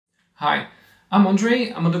Hi, I'm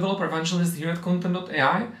Ondrej. I'm a developer evangelist here at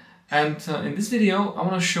Kontent.ai, and in this video I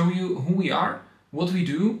want to show you who we are, what we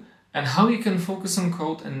do, and how you can focus on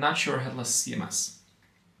code and not your headless CMS.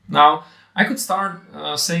 Now, I could start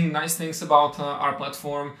saying nice things about our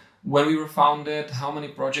platform, when we were founded, how many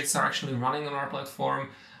projects are actually running on our platform,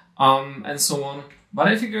 and so on. But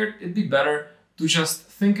I figured it'd be better to just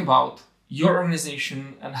think about your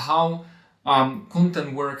organization and how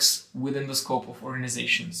content works within the scope of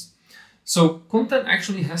organizations. So content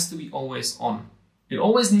actually has to be always on. It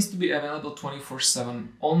always needs to be available 24/7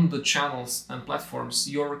 on the channels and platforms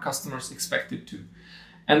your customers expect it to.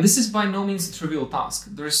 And this is by no means a trivial task.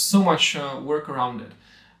 There is so much work around it.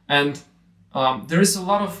 And there is a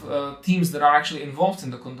lot of teams that are actually involved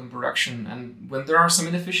in the content production. And when there are some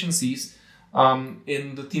inefficiencies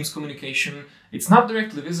in the team's communication, it's not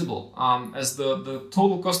directly visible, as the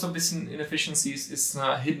total cost of these inefficiencies is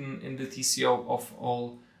hidden in the TCO of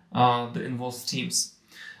all the involved teams.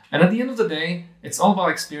 And at the end of the day, it's all about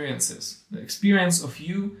experiences. The experience of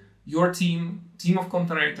you, your team of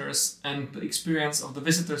content writers, and the experience of the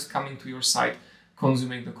visitors coming to your site,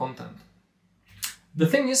 consuming the content. The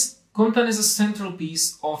thing is, content is a central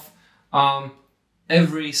piece of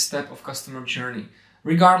every step of customer journey.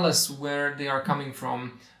 Regardless where they are coming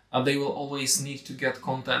from, they will always need to get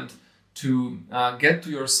content to get to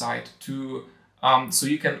your site, so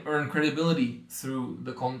you can earn credibility through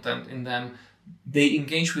the content in them. They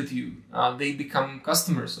engage with you, they become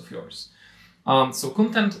customers of yours. So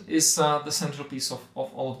content is the central piece of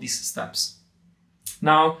all of these steps.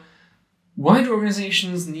 Now, why do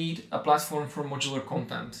organizations need a platform for modular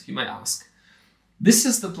content, you might ask? This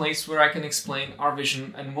is the place where I can explain our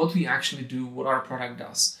vision and what we actually do, what our product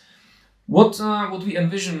does. What we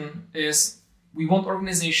envision is we want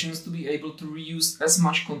organizations to be able to reuse as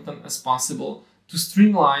much content as possible to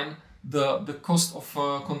streamline the cost of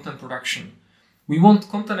content production. We want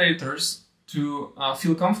content editors to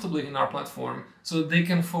feel comfortably in our platform so that they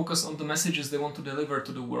can focus on the messages they want to deliver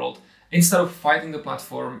to the world instead of fighting the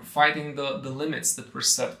platform, fighting the limits that were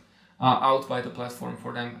set out by the platform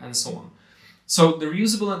for them, and so on. So the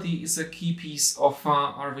reusability is a key piece of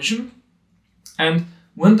our vision. And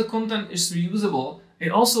when the content is reusable,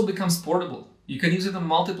 it also becomes portable. You can use it on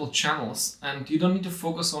multiple channels, and you don't need to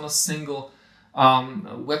focus on a single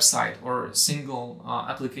website or a single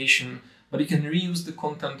application, but you can reuse the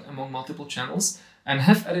content among multiple channels and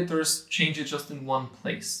have editors change it just in one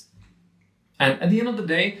place. And at the end of the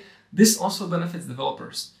day, this also benefits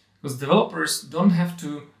developers, because developers don't have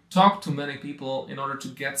to talk to many people in order to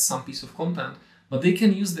get some piece of content, but they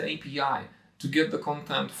can use the API to get the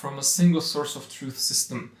content from a single source of truth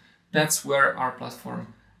system. That's where our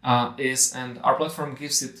platform is, and our platform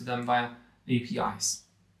gives it to them via APIs.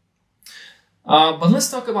 But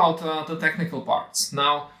let's talk about the technical parts.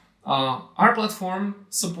 Now, our platform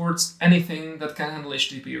supports anything that can handle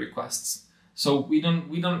HTTP requests. So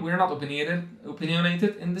we're not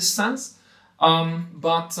opinionated in this sense.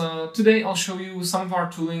 But today I'll show you some of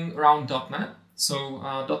our tooling around .NET. So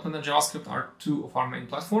 .NET and JavaScript are two of our main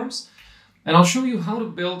platforms. And I'll show you how to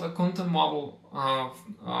build a content model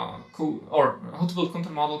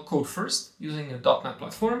content model code first using a .NET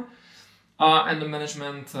platform and the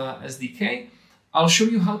management SDK. I'll show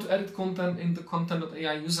you how to edit content in the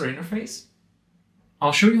Kontent.ai user interface.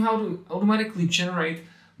 I'll show you how to automatically generate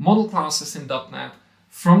model classes in .NET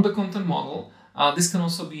from the content model. This can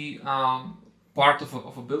also be part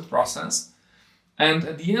of a build process. And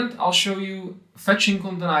at the end, I'll show you fetching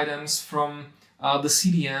content items from the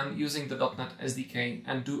CDN using the .NET SDK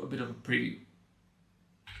and do a bit of a preview.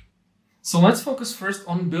 So let's focus first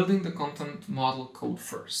on building the content model code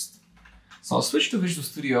first. So I'll switch to Visual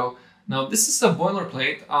Studio. Now this is a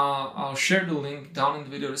boilerplate. I'll share the link down in the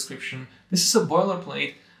video description. This is a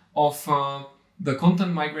boilerplate of the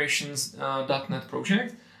content migrations .NET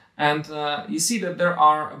project. And you see that there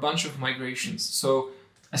are a bunch of migrations. So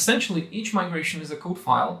essentially each migration is a code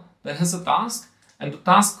file that has a task, and the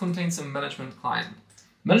task contains a management client.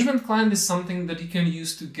 Management client is something that you can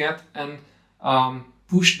use to get and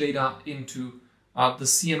push data into the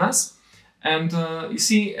CMS. And you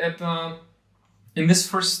see in this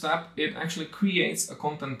first step, it actually creates a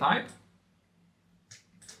content type.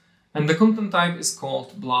 And the content type is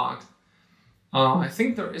called blog. I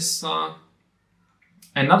think there is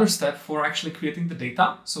another step for actually creating the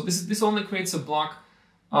data. So this only creates a block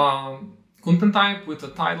content type with the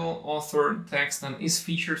title, author, text, and is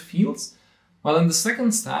featured fields. While in the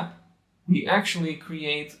second step, we actually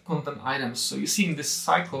create content items. So you see in this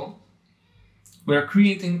cycle, we're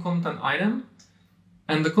creating content item,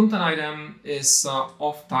 and the content item is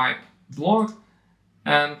of type blog,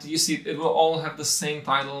 and you see it will all have the same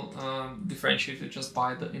title, differentiated just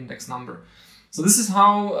by the index number. So this is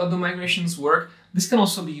how the migrations work. This can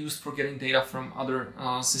also be used for getting data from other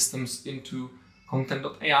systems into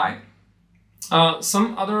Kontent.ai.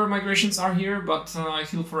 Some other migrations are here, but I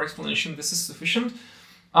feel for explanation this is sufficient.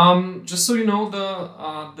 Just so you know,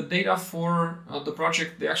 the data for the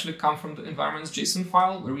project, they actually come from the environments JSON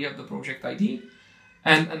file where we have the project ID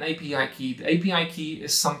and an API key. The API key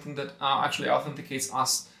is something that actually authenticates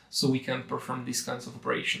us so we can perform these kinds of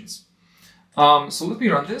operations. So let me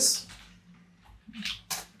run this.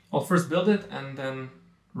 I'll first build it and then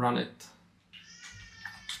run it.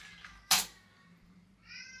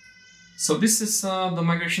 So this is the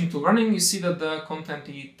migration tool running. You see that the content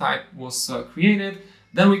type was created.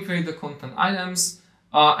 Then we create the content items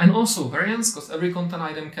and also variants, because every content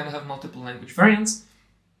item can have multiple language variants.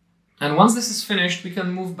 And once this is finished, we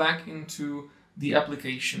can move back into the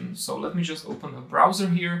application. So let me just open a browser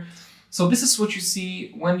here. So this is what you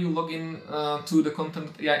see when you log in to the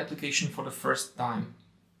Kontent.ai application for the first time.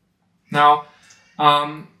 Now,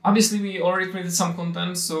 obviously we already created some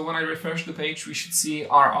content, so when I refresh the page, we should see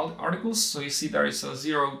our articles. So you see there is a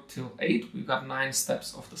 0 till 8. We've got 9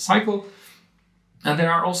 steps of the cycle. And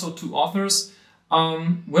there are also 2 authors.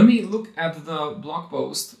 When we look at the blog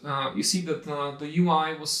post, you see that the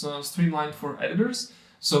UI was streamlined for editors,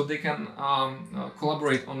 so they can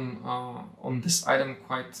collaborate on this item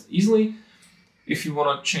quite easily. If you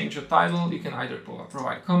want to change a title, you can either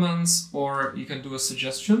provide comments or you can do a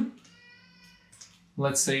suggestion.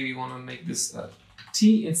 Let's say we want to make this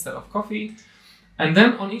tea instead of coffee. And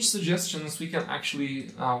then on each suggestions, we can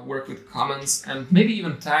actually work with comments and maybe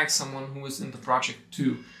even tag someone who is in the project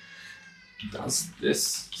too. Does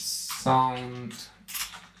this sound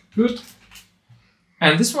good?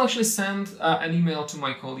 And this will actually send an email to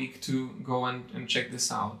my colleague to go and check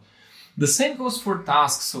this out. The same goes for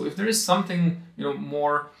tasks. So if there is something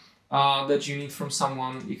more that you need from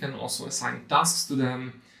someone, you can also assign tasks to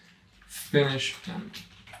them, finish and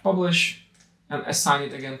publish, and assign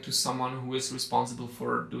it again to someone who is responsible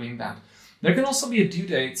for doing that. There can also be a due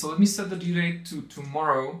date. So let me set the due date to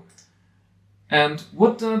tomorrow. And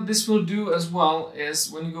what this will do as well is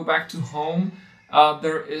when you go back to home,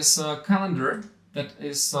 there is a calendar that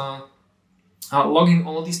is logging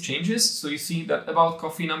all of these changes. So you see that about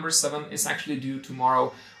coffee number 7 is actually due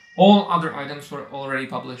tomorrow. All other items were already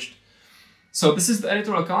published. So this is the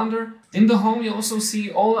editorial calendar. In the home, you also see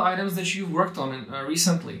all the items that you've worked on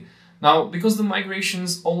recently. Now, because the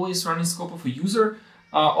migrations always run in scope of a user,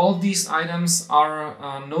 all of these items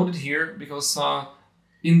are noted here because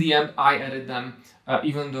in the end, I added them,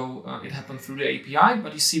 even though it happened through the API,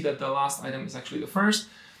 but you see that the last item is actually the first.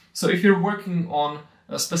 So if you're working on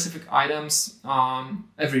specific items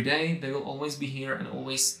every day, they will always be here and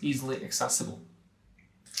always easily accessible.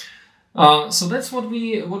 So that's what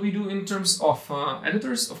we do in terms of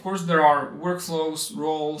editors. Of course, there are workflows,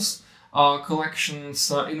 roles,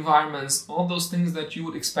 collections, environments, all those things that you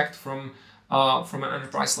would expect from an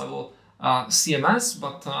enterprise level CMS,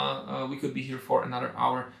 but we could be here for another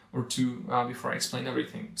hour or two before I explain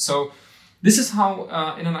everything. So this is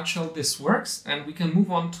how, in a nutshell, this works, and we can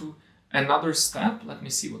move on to another step. Let me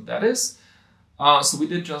see what that is. So we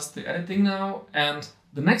did just the editing now, and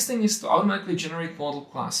the next thing is to automatically generate model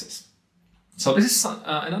classes. So this is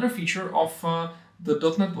another feature of the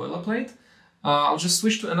 .NET boilerplate. I'll just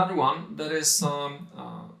switch to another one that is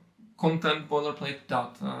content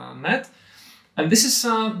boilerplate.net. And this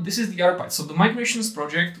is the other part. So the migrations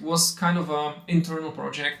project was kind of an internal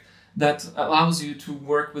project that allows you to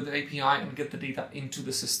work with the API and get the data into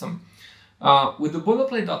the system. With the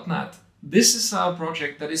boilerplate.net, this is a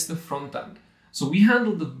project that is the front end. So we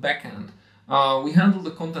handle the back end, we handle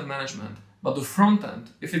the content management, but the front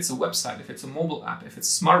end, if it's a website, if it's a mobile app, if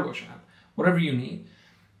it's a smartwatch app, whatever you need,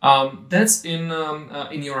 that's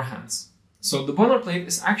in your hands. So the boilerplate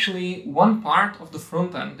is actually one part of the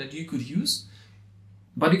front end that you could use,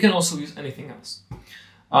 but you can also use anything else.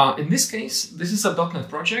 In this case, this is a .NET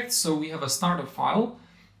project, so we have a startup file.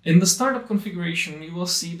 In the startup configuration, you will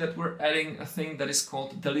see that we're adding a thing that is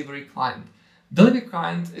called delivery client. Delivery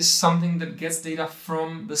client is something that gets data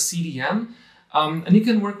from the CDN, and you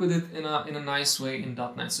can work with it in a nice way in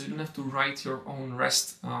 .NET. So you don't have to write your own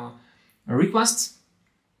REST requests,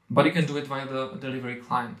 but you can do it via the delivery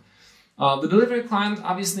client. The delivery client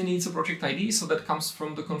obviously needs a project ID, so that comes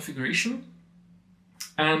from the configuration.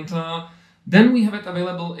 And then we have it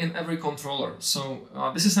available in every controller. So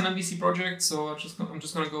this is an MVC project, so I'm just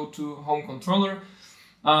going to go to home controller.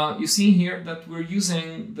 You see here that we're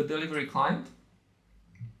using the delivery client.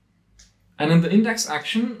 And in the index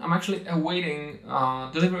action, I'm actually awaiting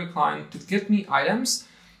delivery client to get me items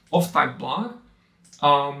of type blog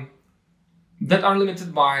that are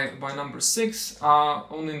limited by number 6,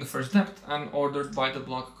 only in the first depth, and ordered by the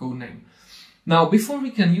block code name. Now, before we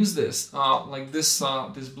can use this, like this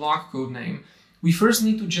block code name, we first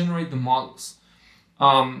need to generate the models.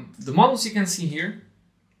 The models you can see here,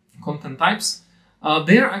 content types,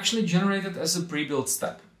 they are actually generated as a pre-build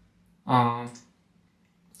step.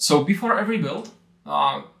 So before every build,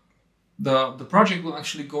 the project will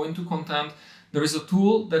actually go into content. There is a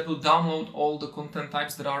tool that will download all the content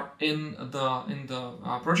types that are in the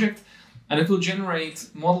project, and it will generate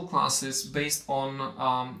model classes based on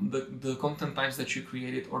the content types that you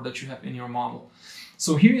created or that you have in your model.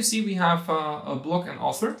 So here you see we have a block and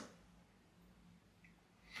author,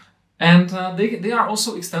 and they are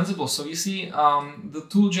also extensible. So you see the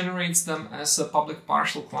tool generates them as a public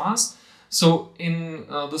partial class. So in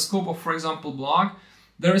the scope of, for example, blog,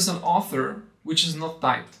 there is an author which is not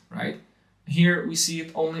typed, right? Here we see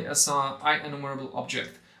it only as an enumerable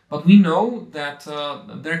object, but we know that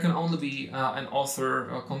there can only be an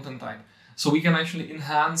author content type. So we can actually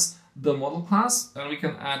enhance the model class, and we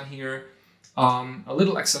can add here a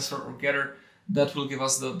little accessor or getter that will give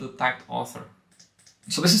us the typed author.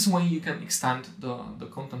 So this is the way you can extend the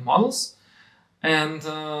content models. And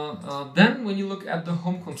then when you look at the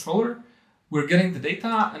home controller, we're getting the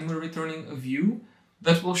data and we're returning a view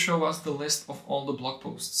that will show us the list of all the blog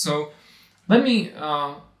posts. So let me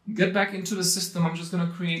get back into the system. I'm just going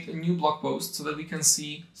to create a new blog post so that we can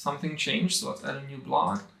see something change. So let's add a new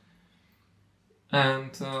blog.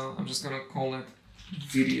 And I'm just going to call it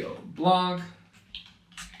video blog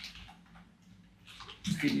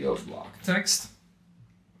text.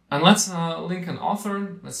 And let's link an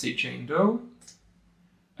author, let's say Jane Doe,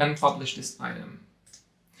 and publish this item.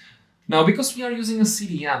 Now, because we are using a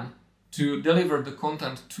CDN to deliver the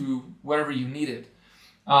content to wherever you need it,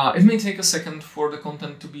 it may take a second for the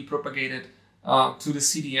content to be propagated to the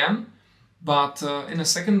CDN, but in a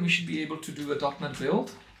second we should be able to do a .NET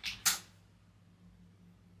build.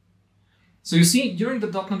 So you see, during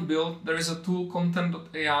the .NET build, there is a tool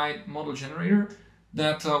Kontent.ai model generator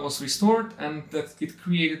that was restored, and that it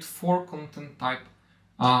created 4 content type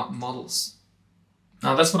models.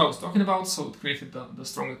 Now that's what I was talking about. So it created the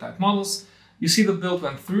strongly typed models. You see the build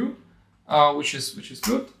went through, which is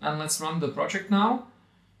good. And let's run the project now.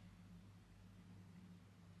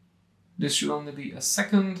 This should only be a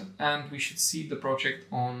second, and we should see the project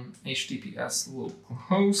on HTTPS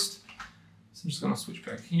localhost. So I'm just gonna switch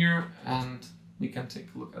back here, and we can take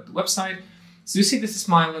a look at the website. So you see, this is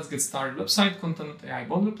my Let's Get Started website, Kontent.ai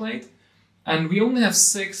boilerplate, and we only have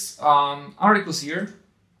 6 articles here.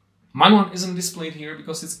 My one isn't displayed here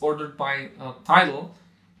because it's ordered by title.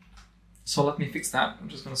 So let me fix that. I'm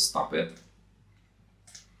just going to stop it.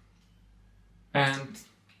 And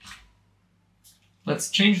let's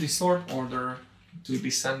change the sort order to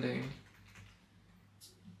descending.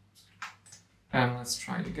 And let's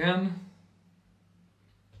try it again.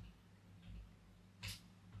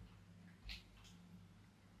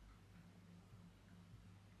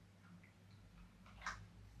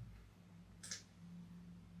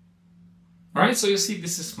 All right, so you see,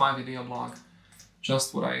 this is my video blog,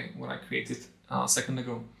 just what I created a second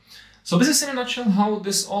ago. So this is in a nutshell how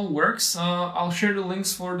this all works. I'll share the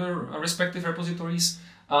links for the respective repositories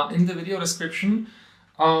in the video description.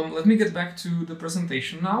 Let me get back to the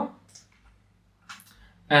presentation now.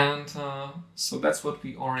 And so that's what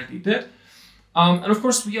we already did. And of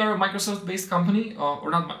course, we are a Microsoft-based company,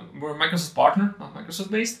 we're a Microsoft partner, not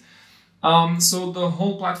Microsoft-based. So the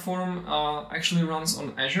whole platform actually runs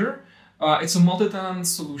on Azure. It's a multi-tenant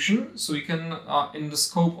solution, so you can, in the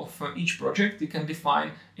scope of each project, you can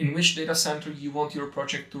define in which data center you want your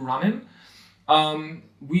project to run in.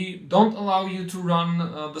 We don't allow you to run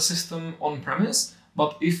the system on-premise,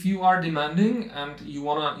 but if you are demanding and you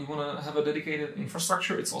wanna have a dedicated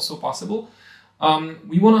infrastructure, it's also possible.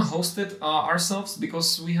 We wanna host it ourselves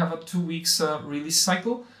because we have a 2 weeks release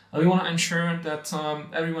cycle. We wanna ensure that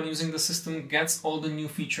everyone using the system gets all the new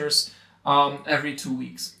features every 2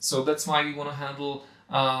 weeks. So that's why we want to handle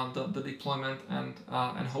the deployment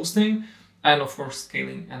and hosting, and of course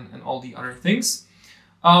scaling and all the other things.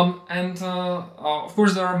 Of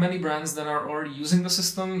course, there are many brands that are already using the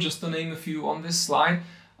system. Just to name a few on this slide,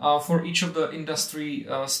 for each of the industry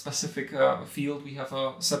specific field, we have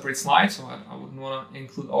a separate slide, so I wouldn't want to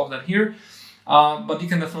include all of that here. But you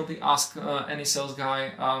can definitely ask any sales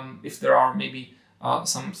guy if there are maybe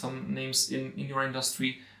some names in your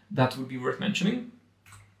industry that would be worth mentioning.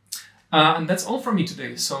 And that's all from me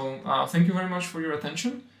today. So thank you very much for your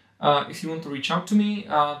attention. If you want to reach out to me,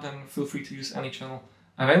 then feel free to use any channel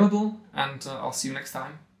available, and I'll see you next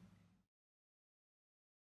time.